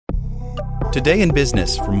Today in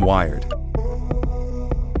Business from Wired.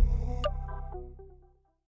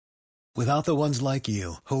 Without the ones like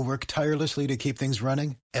you, who work tirelessly to keep things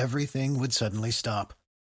running, everything would suddenly stop.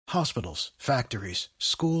 Hospitals, factories,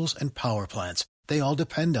 schools, and power plants, they all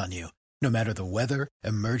depend on you. No matter the weather,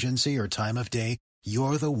 emergency, or time of day,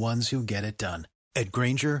 you're the ones who get it done. At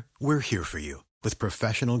Grainger, we're here for you with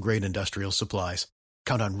professional-grade industrial supplies.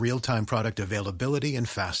 Count on real-time product availability and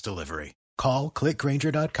fast delivery. Call, click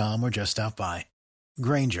Grainger.com, or just stop by.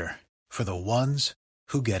 Grainger, for the ones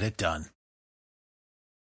who get it done.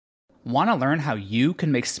 Want to learn how you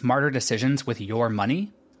can make smarter decisions with your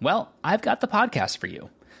money? Well, I've got the podcast for you.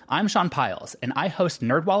 I'm Sean Piles, and I host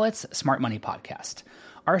NerdWallet's Smart Money Podcast.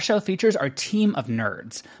 Our show features our team of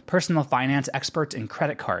nerds, personal finance experts in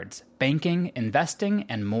credit cards, banking, investing,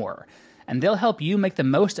 and more. And they'll help you make the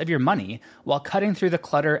most of your money while cutting through the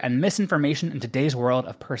clutter and misinformation in today's world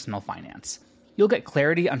of personal finance. You'll get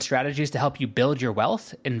clarity on strategies to help you build your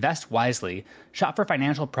wealth, invest wisely, shop for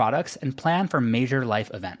financial products, and plan for major life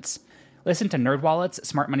events. Listen to NerdWallet's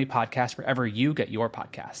Smart Money Podcast wherever you get your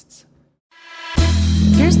podcasts.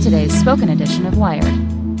 Here's today's spoken edition of Wired.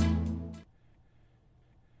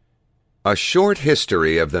 A Short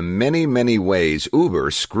History of the Many, Many Ways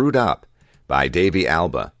Uber Screwed Up by Davey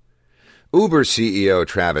Alba. Uber CEO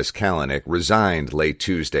Travis Kalanick resigned late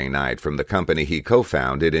Tuesday night from the company he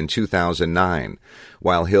co-founded in 2009.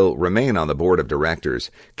 While he'll remain on the board of directors,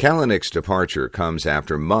 Kalanick's departure comes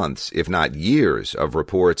after months, if not years, of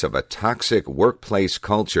reports of a toxic workplace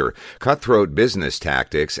culture, cutthroat business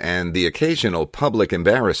tactics, and the occasional public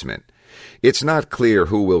embarrassment. It's not clear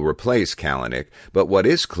who will replace Kalanick, but what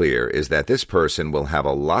is clear is that this person will have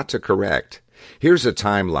a lot to correct. Here's a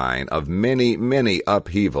timeline of many, many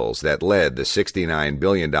upheavals that led the $69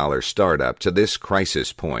 billion startup to this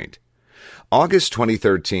crisis point. August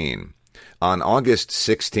 2013. On August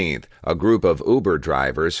 16th, a group of Uber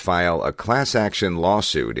drivers file a class action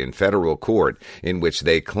lawsuit in federal court in which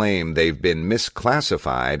they claim they've been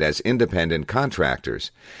misclassified as independent contractors.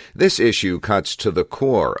 This issue cuts to the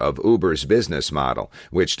core of Uber's business model,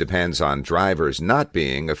 which depends on drivers not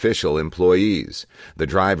being official employees. The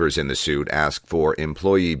drivers in the suit ask for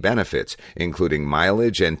employee benefits, including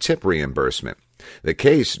mileage and tip reimbursement. The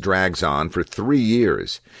case drags on for 3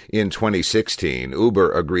 years. In 2016,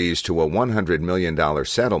 Uber agrees to a $100 million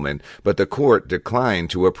settlement, but the court declined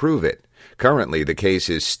to approve it. Currently, the case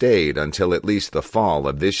is stayed until at least the fall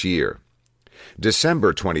of this year.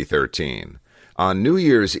 December 2013. On New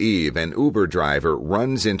Year's Eve, an Uber driver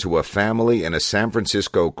runs into a family in a San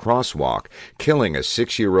Francisco crosswalk, killing a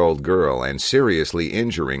 6-year-old girl and seriously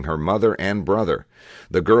injuring her mother and brother.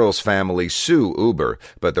 The girl's family sue Uber,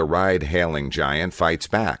 but the ride-hailing giant fights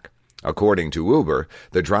back. According to Uber,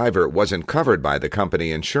 the driver wasn't covered by the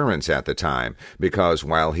company insurance at the time because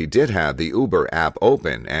while he did have the Uber app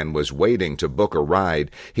open and was waiting to book a ride,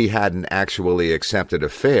 he hadn't actually accepted a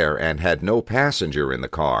fare and had no passenger in the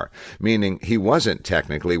car, meaning he wasn't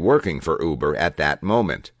technically working for Uber at that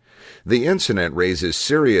moment. The incident raises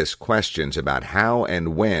serious questions about how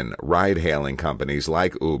and when ride-hailing companies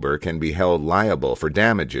like Uber can be held liable for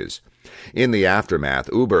damages. In the aftermath,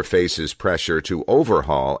 Uber faces pressure to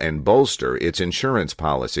overhaul and bolster its insurance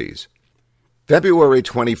policies. February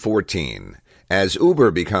 2014. As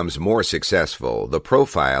Uber becomes more successful, the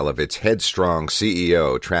profile of its headstrong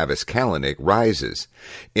CEO, Travis Kalanick, rises.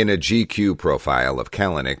 In a GQ profile of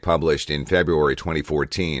Kalanick published in February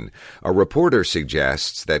 2014, a reporter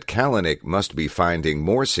suggests that Kalanick must be finding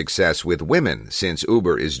more success with women since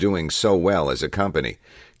Uber is doing so well as a company.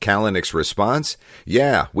 Kalanick's response?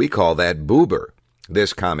 Yeah, we call that boober.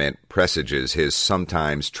 This comment presages his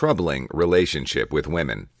sometimes troubling relationship with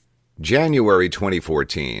women. January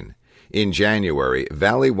 2014. In January,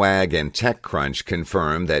 Valleywag and TechCrunch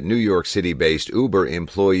confirmed that New York City-based Uber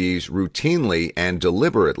employees routinely and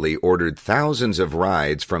deliberately ordered thousands of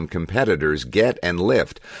rides from competitors Get and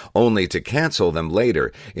Lyft, only to cancel them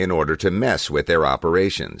later in order to mess with their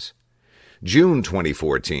operations. June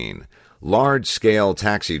 2014. Large-scale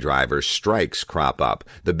taxi driver strikes crop up,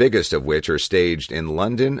 the biggest of which are staged in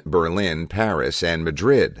London, Berlin, Paris, and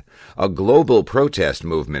Madrid. A global protest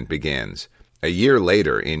movement begins. A year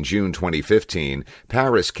later, in June 2015,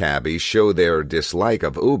 Paris cabbies show their dislike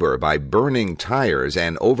of Uber by burning tires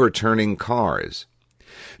and overturning cars.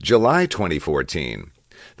 July 2014.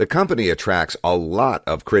 The company attracts a lot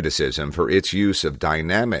of criticism for its use of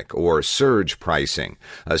dynamic or surge pricing,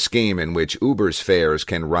 a scheme in which Uber's fares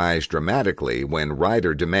can rise dramatically when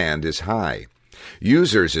rider demand is high.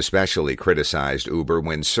 Users especially criticized Uber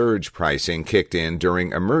when surge pricing kicked in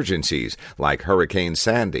during emergencies like Hurricane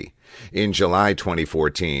Sandy. In July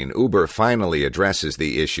 2014, Uber finally addresses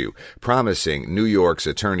the issue, promising New York's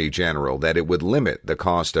Attorney General that it would limit the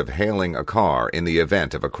cost of hailing a car in the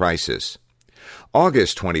event of a crisis.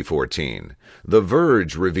 August 2014, The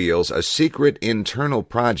Verge reveals a secret internal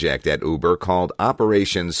project at Uber called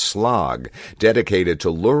Operation Slog, dedicated to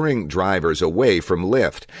luring drivers away from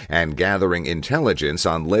Lyft and gathering intelligence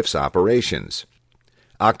on Lyft's operations.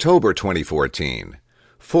 October 2014,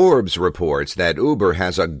 Forbes reports that Uber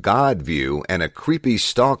has a God view and a creepy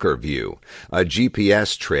stalker view, a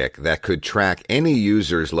GPS trick that could track any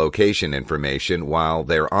user's location information while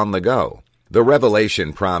they're on the go. The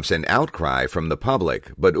revelation prompts an outcry from the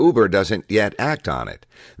public, but Uber doesn't yet act on it.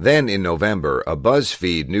 Then in November, a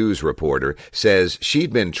BuzzFeed News reporter says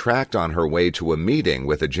she'd been tracked on her way to a meeting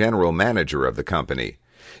with a general manager of the company.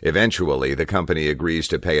 Eventually, the company agrees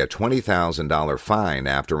to pay a $20,000 fine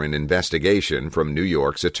after an investigation from New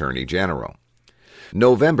York's Attorney General.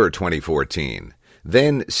 November 2014.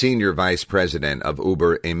 Then Senior Vice President of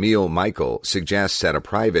Uber, Emil Michael, suggests at a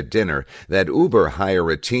private dinner that Uber hire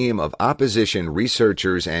a team of opposition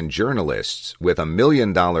researchers and journalists with $1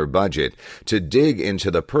 million budget to dig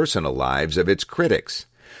into the personal lives of its critics.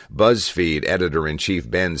 BuzzFeed editor-in-chief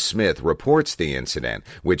Ben Smith reports the incident,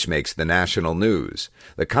 which makes the national news.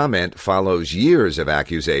 The comment follows years of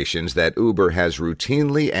accusations that Uber has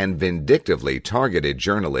routinely and vindictively targeted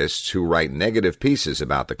journalists who write negative pieces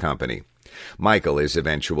about the company. Michael is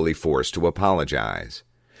eventually forced to apologize.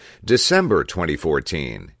 December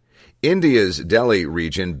 2014. India's Delhi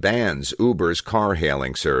region bans Uber's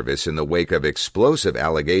car-hailing service in the wake of explosive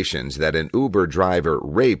allegations that an Uber driver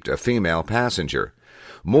raped a female passenger.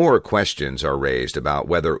 More questions are raised about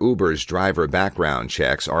whether Uber's driver background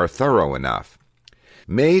checks are thorough enough.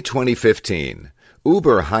 May 2015.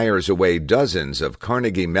 Uber hires away dozens of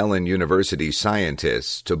Carnegie Mellon University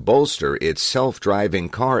scientists to bolster its self-driving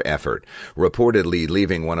car effort, reportedly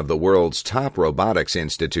leaving one of the world's top robotics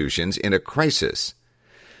institutions in a crisis.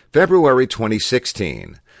 February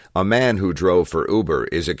 2016. A man who drove for Uber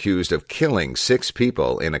is accused of killing 6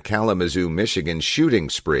 people in a Kalamazoo, Michigan shooting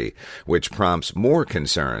spree, which prompts more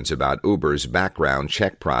concerns about Uber's background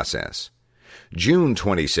check process. June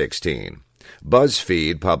 2016.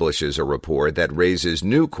 BuzzFeed publishes a report that raises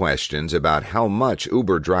new questions about how much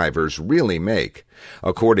Uber drivers really make.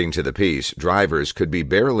 According to the piece, drivers could be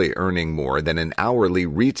barely earning more than an hourly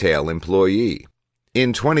retail employee.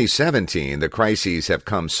 In 2017, the crises have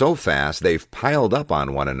come so fast they've piled up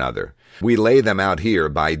on one another. We lay them out here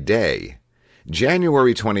by day.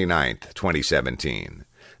 January 29th, 2017.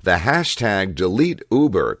 The hashtag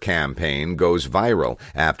 #DeleteUber campaign goes viral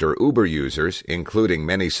after Uber users, including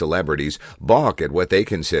many celebrities, balk at what they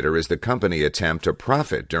consider as the company attempt to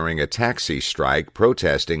profit during a taxi strike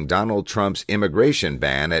protesting Donald Trump's immigration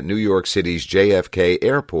ban at New York City's JFK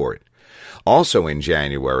airport. Also in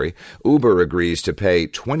January, Uber agrees to pay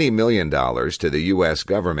 $20 million to the U.S.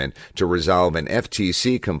 government to resolve an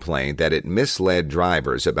FTC complaint that it misled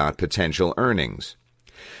drivers about potential earnings.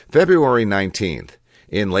 February 19th.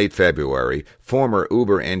 In late February, former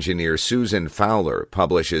Uber engineer Susan Fowler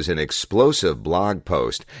publishes an explosive blog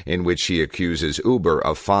post in which she accuses Uber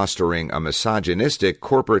of fostering a misogynistic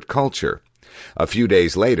corporate culture. A few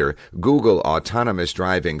days later, Google autonomous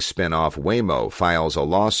driving spinoff Waymo files a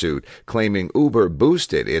lawsuit claiming Uber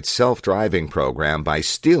boosted its self-driving program by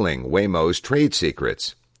stealing Waymo's trade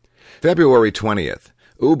secrets. February 20th.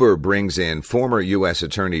 Uber brings in former U.S.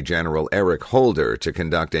 Attorney General Eric Holder to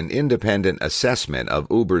conduct an independent assessment of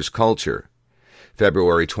Uber's culture.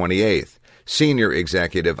 February 28th. Senior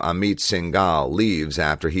executive Amit Singhal leaves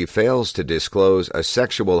after he fails to disclose a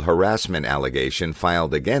sexual harassment allegation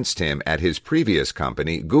filed against him at his previous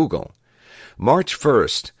company, Google. March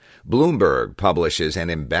 1st. Bloomberg publishes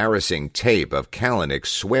an embarrassing tape of Kalanick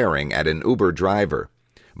swearing at an Uber driver.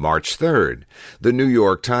 March 3rd, the New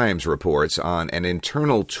York Times reports on an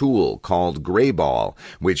internal tool called Grayball,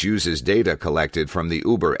 which uses data collected from the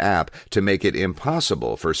Uber app to make it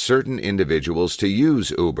impossible for certain individuals to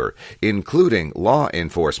use Uber, including law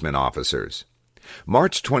enforcement officers.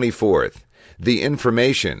 March 24th, The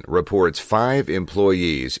Information reports 5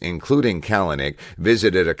 employees, including Kalanick,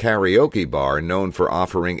 visited a karaoke bar known for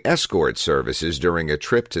offering escort services during a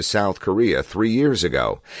trip to South Korea 3 years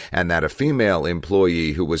ago, and that a female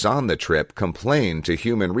employee who was on the trip complained to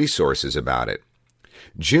Human Resources about it.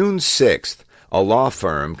 June 6th, a law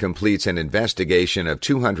firm completes an investigation of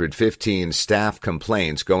 215 staff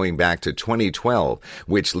complaints going back to 2012,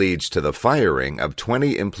 which leads to the firing of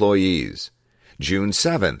 20 employees. June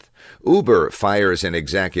 7th, Uber fires an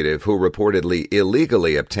executive who reportedly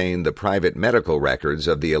illegally obtained the private medical records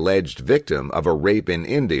of the alleged victim of a rape in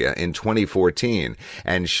India in 2014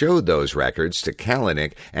 and showed those records to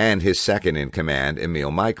Kalanick and his second-in-command, Emil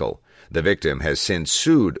Michael. The victim has since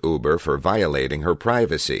sued Uber for violating her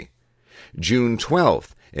privacy. June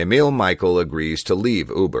 12th, Emil Michael agrees to leave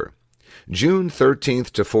Uber. June 13th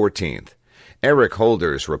to 14th, Eric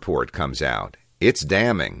Holder's report comes out. It's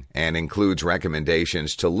damning and includes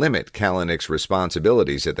recommendations to limit Kalanick's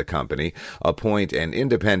responsibilities at the company, appoint an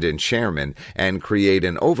independent chairman, and create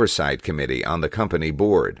an oversight committee on the company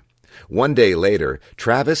board. One day later,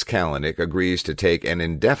 Travis Kalanick agrees to take an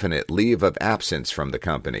indefinite leave of absence from the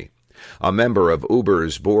company. A member of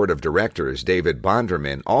Uber's board of directors, David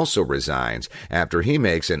Bonderman, also resigns after he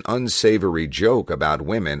makes an unsavory joke about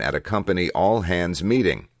women at a company all-hands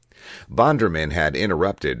meeting. Bonderman had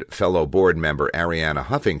interrupted fellow board member Arianna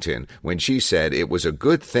Huffington when she said it was a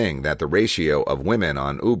good thing that the ratio of women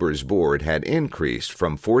on Uber's board had increased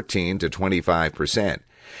from 14 to 25%.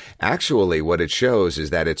 Actually, what it shows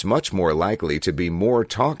is that it's much more likely to be more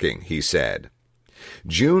talking, he said.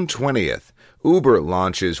 June 20th, Uber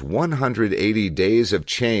launches 180 Days of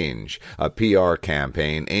Change, a PR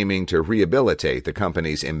campaign aiming to rehabilitate the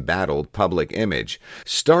company's embattled public image,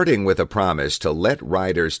 starting with a promise to let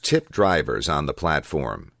riders tip drivers on the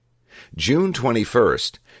platform. June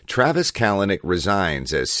 21st, Travis Kalanick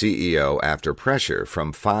resigns as CEO after pressure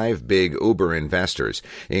from 5 big Uber investors,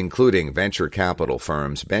 including venture capital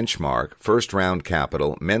firms Benchmark, First Round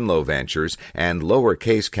Capital, Menlo Ventures, and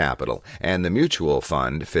Lowercase Capital, and the mutual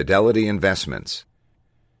fund Fidelity Investments.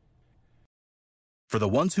 For the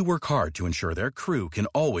ones who work hard to ensure their crew can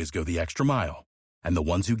always go the extra mile, and the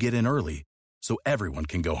ones who get in early so everyone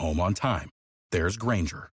can go home on time, there's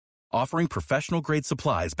Grainger, offering professional-grade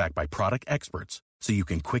supplies backed by product experts so you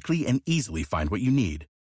can quickly and easily find what you need.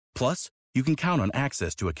 Plus, you can count on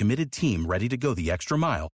access to a committed team ready to go the extra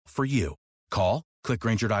mile for you. Call, click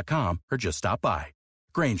Grainger.com, or just stop by.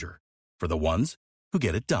 Grainger, for the ones who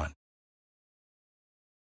get it done.